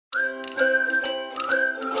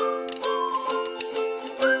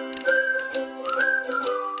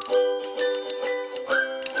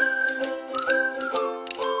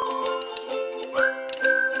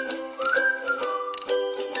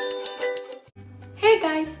Hey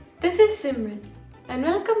guys, this is Simran and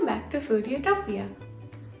welcome back to Food Utopia.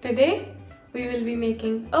 Today we will be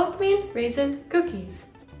making oatmeal raisin cookies.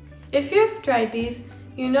 If you've tried these,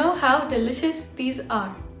 you know how delicious these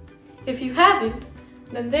are. If you haven't,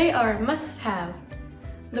 then they are a must-have.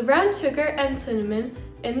 The brown sugar and cinnamon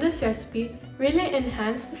in this recipe really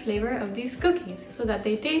enhance the flavor of these cookies so that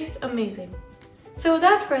they taste amazing. So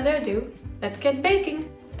without further ado, let's get baking.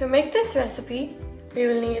 To make this recipe, we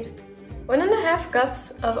will need 1.5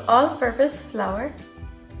 cups of all-purpose flour,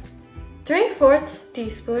 3/4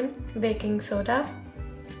 teaspoon baking soda,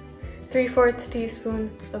 3/4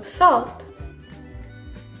 teaspoon of salt,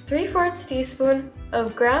 3/4 teaspoon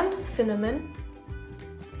of ground cinnamon,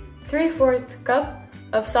 3/4 cup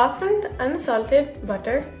of softened unsalted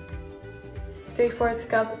butter, 3/4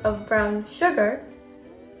 cup of brown sugar,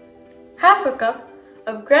 1/2 cup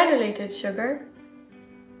of granulated sugar,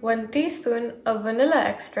 1 teaspoon of vanilla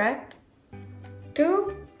extract,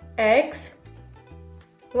 2 eggs,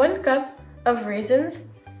 1 cup of raisins.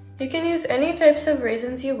 You can use any types of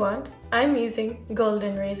raisins you want. I'm using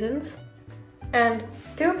golden raisins. And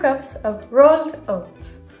 2 cups of rolled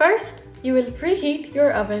oats. First, you will preheat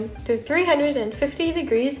your oven to 350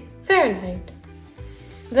 degrees Fahrenheit.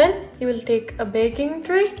 Then you will take a baking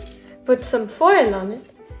tray, put some foil on it,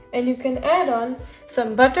 and you can add on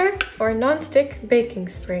some butter or non-stick baking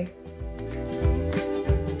spray.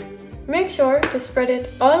 Make sure to spread it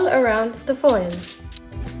all around the foil.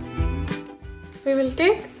 We will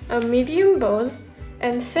take a medium bowl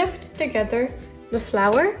and sift together the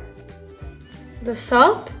flour, the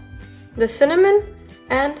salt, the cinnamon,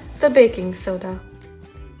 and the baking soda.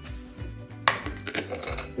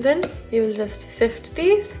 Then you will just sift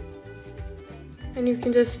these and you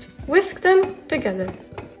can just whisk them together.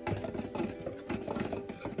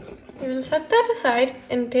 You will set that aside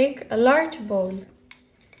and take a large bowl.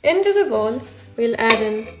 Into the bowl, we'll add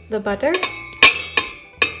in the butter,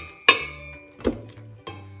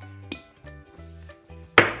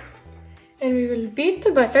 and we will beat the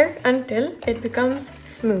butter until it becomes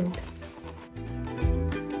smooth.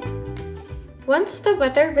 Once the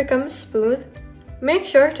butter becomes smooth, make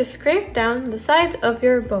sure to scrape down the sides of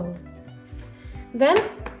your bowl. Then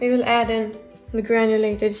we will add in the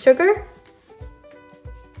granulated sugar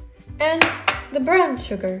and the brown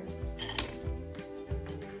sugar.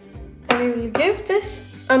 And we will give this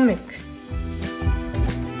a mix.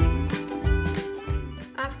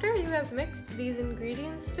 After you have mixed these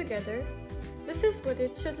ingredients together, this is what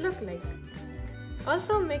it should look like.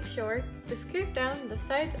 Also make sure to scrape down the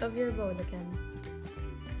sides of your bowl again.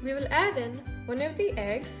 We will add in one of the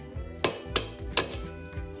eggs,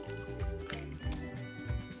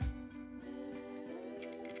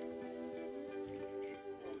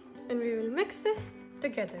 and we will mix this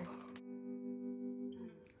together.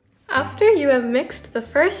 After you have mixed the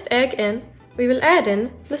first egg in, we will add in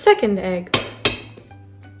the second egg.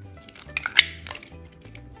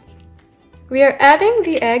 We are adding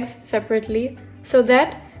the eggs separately so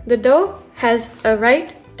that the dough has a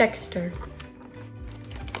right texture.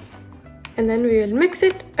 And then we will mix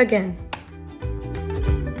it again.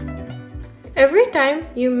 Every time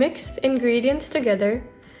you mix ingredients together,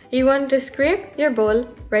 you want to scrape your bowl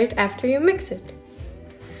right after you mix it.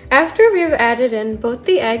 After we have added in both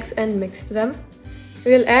the eggs and mixed them,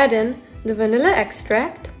 we will add in the vanilla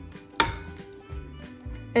extract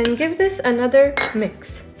and give this another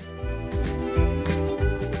mix.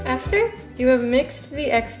 After you have mixed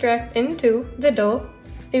the extract into the dough,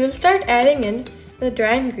 you will start adding in the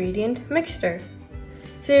dry ingredient mixture.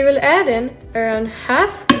 So you will add in around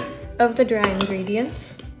half of the dry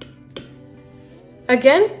ingredients.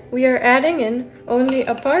 Again, we are adding in only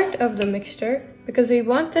a part of the mixture because we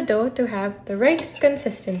want the dough to have the right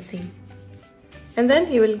consistency. And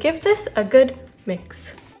then you will give this a good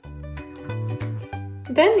mix.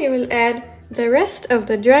 Then you will add the rest of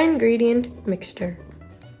the dry ingredient mixture.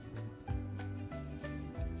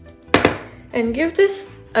 And give this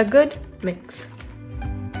a good mix.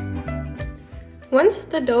 Once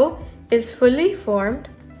the dough is fully formed,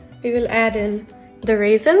 we will add in the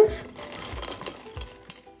raisins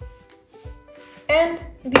and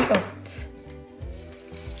the oats.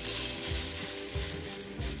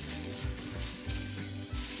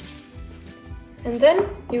 And then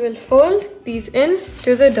you will fold these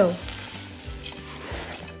into the dough.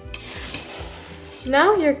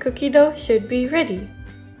 Now your cookie dough should be ready.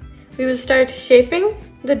 We will start shaping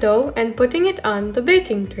the dough and putting it on the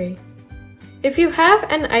baking tray. If you have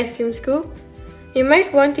an ice cream scoop, you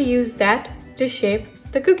might want to use that to shape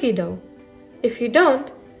the cookie dough. If you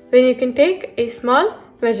don't, then you can take a small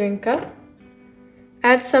measuring cup,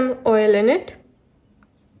 add some oil in it,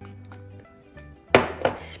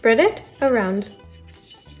 Spread it around.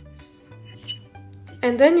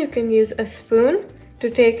 And then you can use a spoon to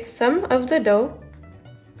take some of the dough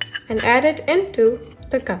and add it into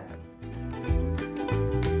the cup.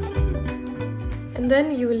 And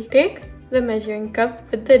then you will take the measuring cup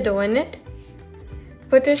with the dough in it,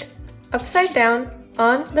 put it upside down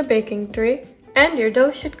on the baking tray, and your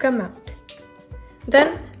dough should come out.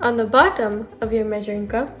 Then on the bottom of your measuring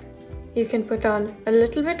cup, you can put on a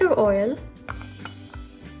little bit of oil,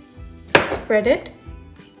 spread it,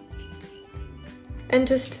 and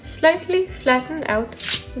just slightly flatten out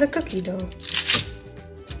the cookie dough.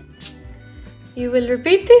 You will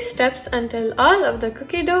repeat these steps until all of the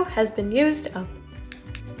cookie dough has been used up.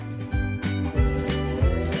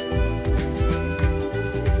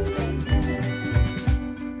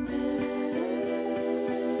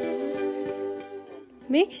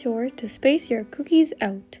 Make sure to space your cookies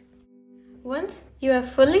out. Once you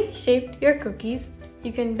have fully shaped your cookies,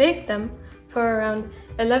 you can bake them for around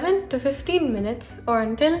 11 to 15 minutes or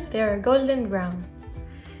until they are golden brown.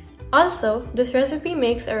 Also, this recipe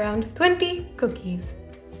makes around 20 cookies.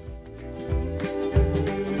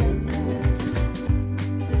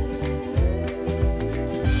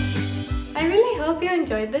 I really hope you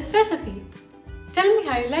enjoyed this recipe. Tell me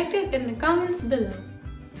how you liked it in the comments below.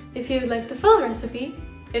 If you would like the full recipe,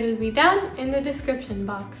 it will be down in the description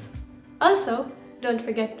box. Also, don't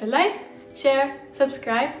forget to like, share,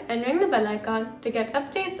 subscribe, and ring the bell icon to get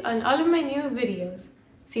updates on all of my new videos.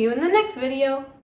 See you in the next video!